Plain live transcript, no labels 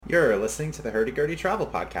You're listening to the Hurdy-Gurdy Travel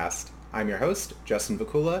Podcast. I'm your host, Justin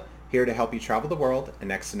Vakula, here to help you travel the world at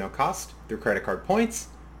next to no cost through credit card points,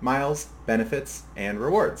 miles, benefits, and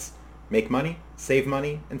rewards. Make money, save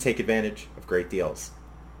money, and take advantage of great deals.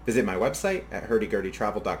 Visit my website at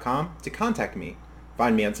hurdygurdytravel.com to contact me,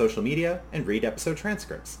 find me on social media, and read episode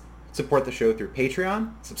transcripts. Support the show through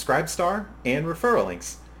Patreon, Subscribestar, and referral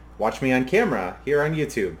links. Watch me on camera here on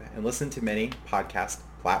YouTube and listen to many podcast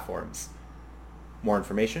platforms. More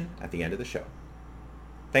information at the end of the show.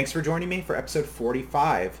 Thanks for joining me for episode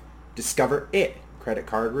 45, Discover It Credit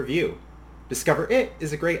Card Review. Discover It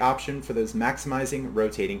is a great option for those maximizing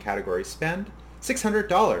rotating category spend,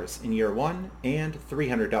 $600 in year one and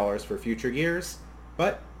 $300 for future years,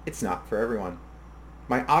 but it's not for everyone.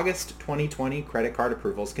 My August 2020 credit card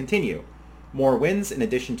approvals continue. More wins in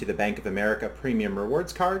addition to the Bank of America Premium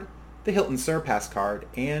Rewards Card, the Hilton Surpass Card,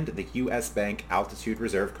 and the US Bank Altitude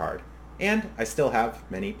Reserve Card. And I still have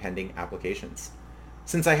many pending applications.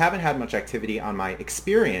 Since I haven't had much activity on my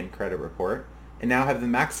Experian credit report, and now have the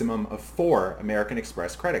maximum of 4 American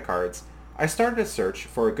Express credit cards, I started a search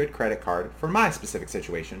for a good credit card for my specific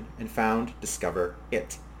situation and found Discover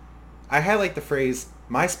It. I highlight the phrase,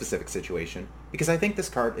 my specific situation, because I think this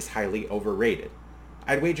card is highly overrated.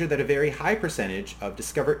 I'd wager that a very high percentage of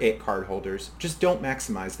Discover It card holders just don't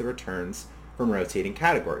maximize the returns from rotating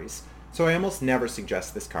categories, so I almost never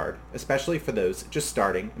suggest this card, especially for those just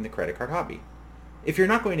starting in the credit card hobby. If you're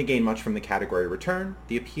not going to gain much from the category return,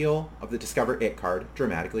 the appeal of the Discover It card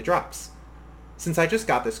dramatically drops. Since I just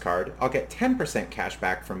got this card, I'll get 10% cash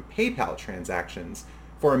back from PayPal transactions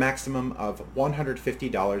for a maximum of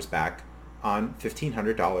 $150 back on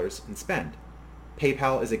 $1,500 in spend.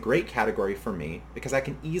 PayPal is a great category for me because I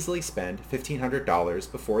can easily spend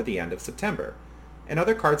 $1,500 before the end of September, and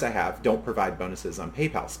other cards I have don't provide bonuses on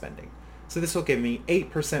PayPal spending, so this will give me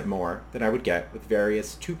 8% more than I would get with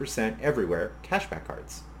various 2% everywhere cashback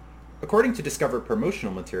cards. According to Discover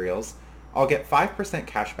promotional materials, I'll get 5%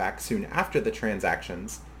 cashback soon after the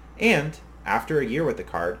transactions, and after a year with the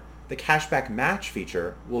card, the cashback match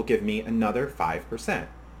feature will give me another 5%.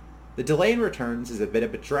 The delay in returns is a bit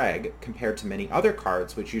of a drag compared to many other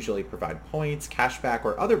cards which usually provide points, cashback,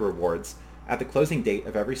 or other rewards at the closing date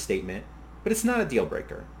of every statement, but it's not a deal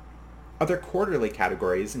breaker. Other quarterly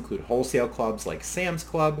categories include wholesale clubs like Sam's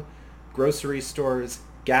Club, grocery stores,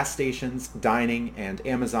 gas stations, dining, and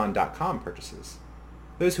Amazon.com purchases.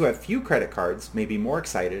 Those who have few credit cards may be more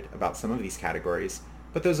excited about some of these categories,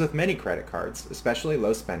 but those with many credit cards, especially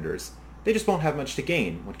low spenders, they just won't have much to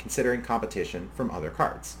gain when considering competition from other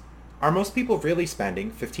cards. Are most people really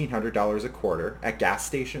spending $1,500 a quarter at gas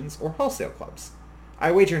stations or wholesale clubs?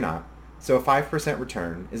 I wager not, so a 5%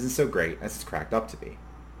 return isn't so great as it's cracked up to be.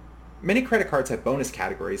 Many credit cards have bonus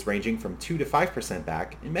categories ranging from 2 to 5%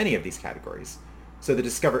 back in many of these categories, so the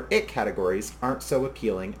Discover It categories aren't so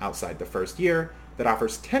appealing outside the first year that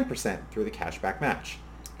offers 10% through the cashback match.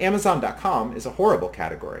 Amazon.com is a horrible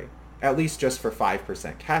category, at least just for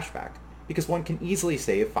 5% cashback, because one can easily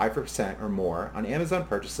save 5% or more on Amazon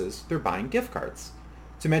purchases through buying gift cards.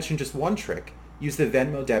 To mention just one trick, use the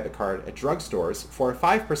Venmo debit card at drugstores for a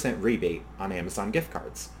 5% rebate on Amazon gift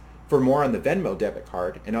cards. For more on the Venmo debit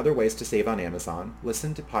card and other ways to save on Amazon,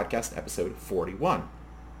 listen to podcast episode 41.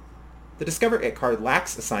 The Discover It card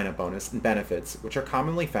lacks a sign-up bonus and benefits which are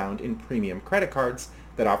commonly found in premium credit cards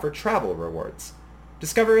that offer travel rewards.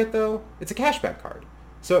 Discover It, though, it's a cashback card,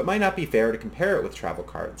 so it might not be fair to compare it with travel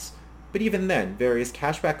cards. But even then, various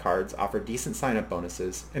cashback cards offer decent sign-up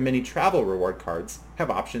bonuses, and many travel reward cards have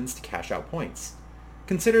options to cash out points.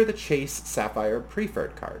 Consider the Chase Sapphire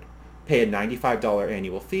Preferred card. Pay a $95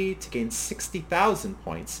 annual fee to gain 60,000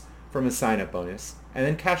 points from a sign-up bonus, and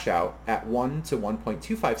then cash out at 1 to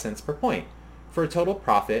 1.25 cents per point, for a total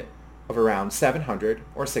profit of around $700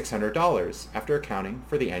 or $600 after accounting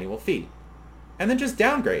for the annual fee. And then just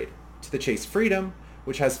downgrade to the Chase Freedom,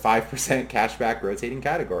 which has 5% cashback rotating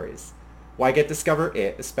categories. Why get Discover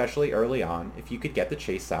It, especially early on, if you could get the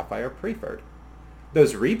Chase Sapphire Preferred?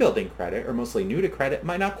 Those rebuilding credit or mostly new to credit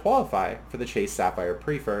might not qualify for the Chase Sapphire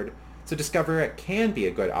Preferred, so Discover It can be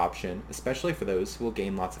a good option, especially for those who will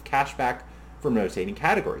gain lots of cashback from rotating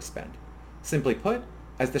category spend. Simply put,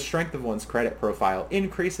 as the strength of one's credit profile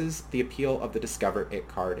increases, the appeal of the Discover It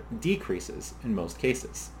card decreases in most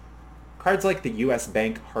cases. Cards like the US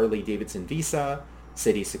Bank Harley-Davidson Visa,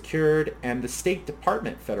 Citi Secured, and the State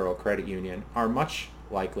Department Federal Credit Union are much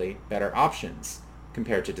likely better options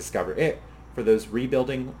compared to Discover It for those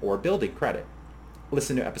rebuilding or building credit.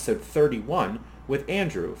 Listen to episode 31 with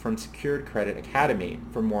Andrew from Secured Credit Academy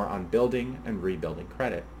for more on building and rebuilding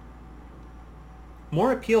credit.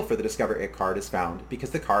 More appeal for the Discover It card is found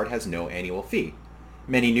because the card has no annual fee.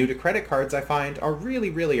 Many new to credit cards, I find, are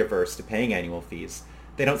really averse to paying annual fees.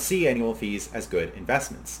 They don't see annual fees as good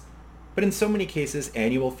investments. But in so many cases,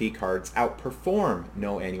 annual fee cards outperform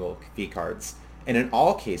no annual fee cards. And in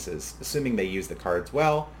all cases, assuming they use the cards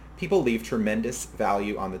well, people leave tremendous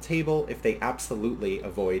value on the table if they absolutely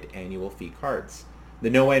avoid annual fee cards. The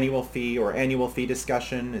no annual fee or annual fee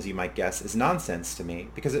discussion, as you might guess, is nonsense to me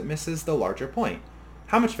because it misses the larger point.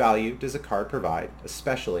 How much value does a card provide,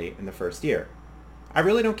 especially in the first year? I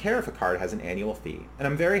really don't care if a card has an annual fee, and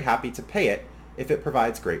I'm very happy to pay it if it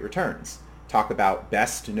provides great returns. Talk about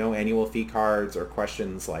best no annual fee cards or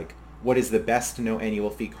questions like what is the best no annual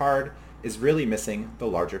fee card is really missing the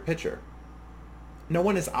larger picture. No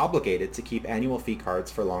one is obligated to keep annual fee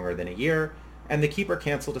cards for longer than a year, and the keep or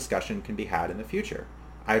cancel discussion can be had in the future.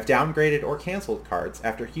 I've downgraded or canceled cards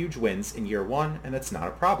after huge wins in year one, and that's not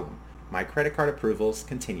a problem. My credit card approvals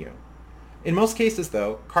continue. In most cases,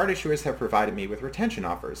 though, card issuers have provided me with retention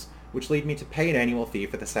offers, which lead me to pay an annual fee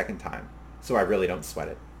for the second time, so I really don't sweat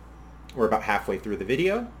it. We're about halfway through the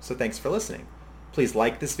video, so thanks for listening. Please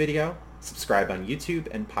like this video, subscribe on YouTube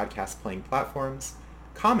and podcast playing platforms,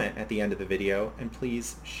 comment at the end of the video, and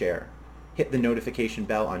please share. Hit the notification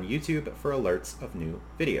bell on YouTube for alerts of new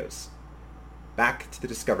videos. Back to the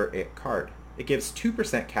Discover It card. It gives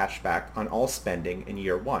 2% cash back on all spending in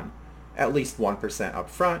year one, at least 1% up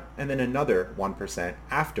front, and then another 1%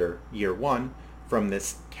 after year one from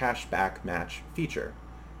this cashback match feature.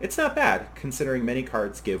 It's not bad, considering many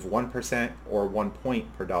cards give 1% or 1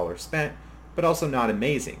 point per dollar spent, but also not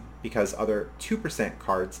amazing, because other 2%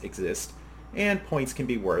 cards exist, and points can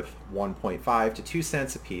be worth 1.5 to 2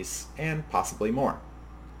 cents a piece, and possibly more.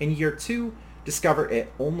 In year two, Discover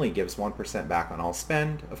It only gives 1% back on all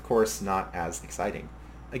spend, of course not as exciting.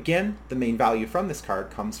 Again, the main value from this card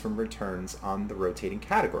comes from returns on the rotating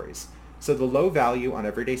categories, so the low value on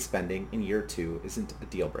everyday spending in year two isn't a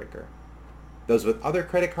deal breaker. Those with other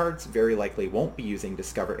credit cards very likely won't be using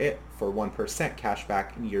Discover It for 1%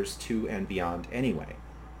 cashback in years two and beyond anyway.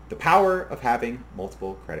 The power of having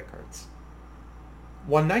multiple credit cards.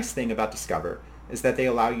 One nice thing about Discover is that they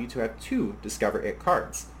allow you to have 2 Discover It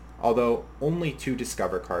cards, although only 2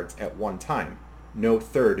 Discover cards at one time, no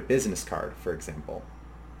third business card, for example.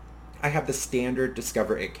 I have the standard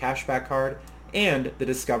Discover It cashback card and the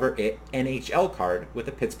Discover It NHL card with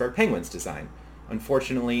the Pittsburgh Penguins design.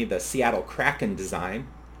 Unfortunately, the Seattle Kraken design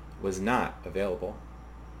was not available.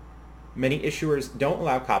 Many issuers don't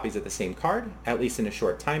allow copies of the same card, at least in a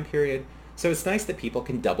short time period, so it's nice that people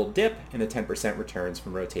can double dip in the 10% returns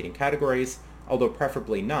from rotating categories, although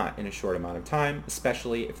preferably not in a short amount of time,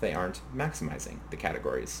 especially if they aren't maximizing the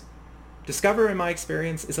categories. Discover, in my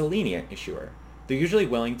experience, is a lenient issuer. They're usually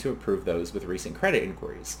willing to approve those with recent credit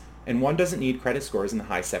inquiries, and one doesn't need credit scores in the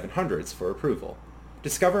high 700s for approval.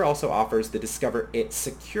 Discover also offers the Discover It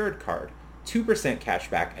Secured card, 2%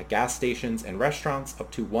 cashback at gas stations and restaurants up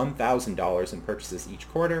to $1,000 in purchases each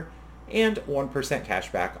quarter, and 1%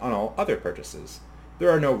 cashback on all other purchases. There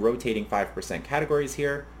are no rotating 5% categories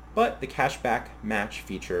here, but the cashback match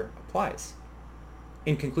feature applies.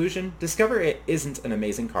 In conclusion, Discover It isn't an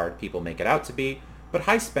amazing card people make it out to be, but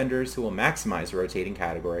high spenders who will maximize rotating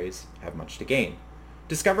categories have much to gain.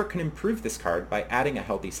 Discover can improve this card by adding a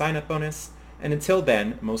healthy sign-up bonus, and until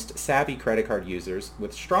then, most savvy credit card users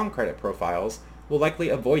with strong credit profiles will likely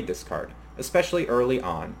avoid this card, especially early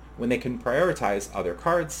on, when they can prioritize other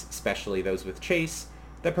cards, especially those with Chase,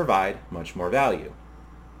 that provide much more value.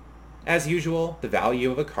 As usual, the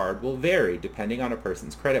value of a card will vary depending on a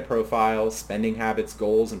person's credit profile, spending habits,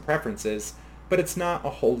 goals, and preferences, but it's not a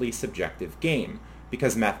wholly subjective game,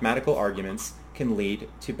 because mathematical arguments can lead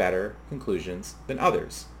to better conclusions than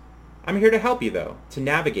others. I'm here to help you, though, to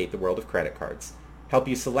navigate the world of credit cards, help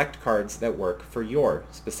you select cards that work for your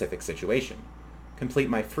specific situation. Complete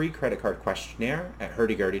my free credit card questionnaire at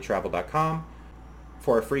hurdygurdytravel.com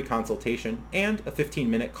for a free consultation and a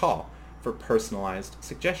 15-minute call for personalized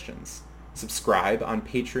suggestions. Subscribe on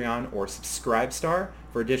Patreon or Subscribestar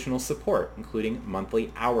for additional support, including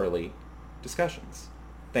monthly, hourly discussions.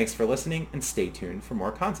 Thanks for listening, and stay tuned for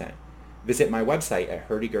more content. Visit my website at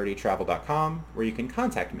hurdygurdytravel.com, where you can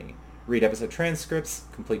contact me, read episode transcripts,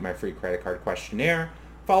 complete my free credit card questionnaire,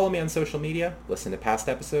 follow me on social media, listen to past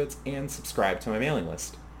episodes, and subscribe to my mailing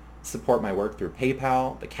list. Support my work through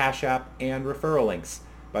PayPal, the Cash App, and referral links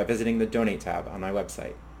by visiting the Donate tab on my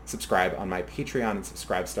website. Subscribe on my Patreon and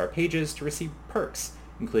Subscribestar pages to receive perks,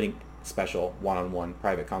 including special one-on-one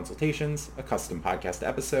private consultations, a custom podcast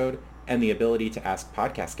episode, and the ability to ask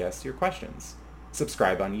podcast guests your questions.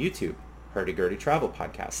 Subscribe on YouTube, Hurdy Gurdy Travel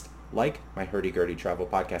Podcast. Like my Hurdy Gurdy Travel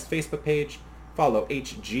Podcast Facebook page. Follow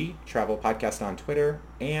HG Travel Podcast on Twitter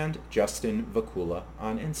and Justin Vakula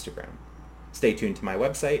on Instagram. Stay tuned to my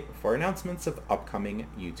website for announcements of upcoming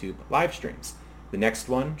YouTube live streams. The next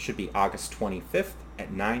one should be August 25th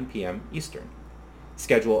at 9 p.m. Eastern.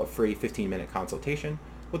 Schedule a free 15-minute consultation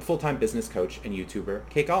with full-time business coach and YouTuber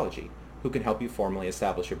Cakeology, who can help you formally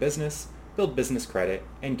establish your business, build business credit,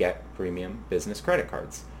 and get premium business credit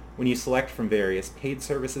cards. When you select from various paid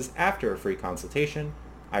services after a free consultation,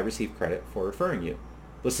 I receive credit for referring you.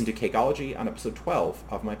 Listen to Cakeology on episode 12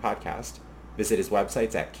 of my podcast. Visit his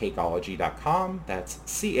websites at cakeology.com, that's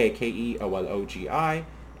Cakeologi,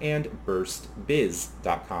 and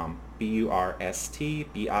burstbiz.com,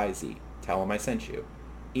 Burstbiz. Tell him I sent you.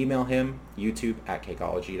 Email him,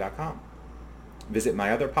 youtube@cakeology.com. Visit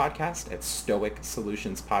my other podcast at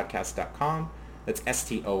stoicsolutionspodcast.com, that's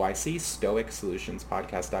STOIC,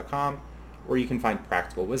 stoicsolutionspodcast.com, where you can find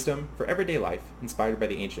practical wisdom for everyday life inspired by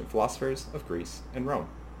the ancient philosophers of Greece and Rome.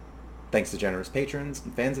 Thanks to generous patrons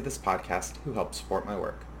and fans of this podcast who help support my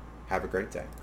work. Have a great day.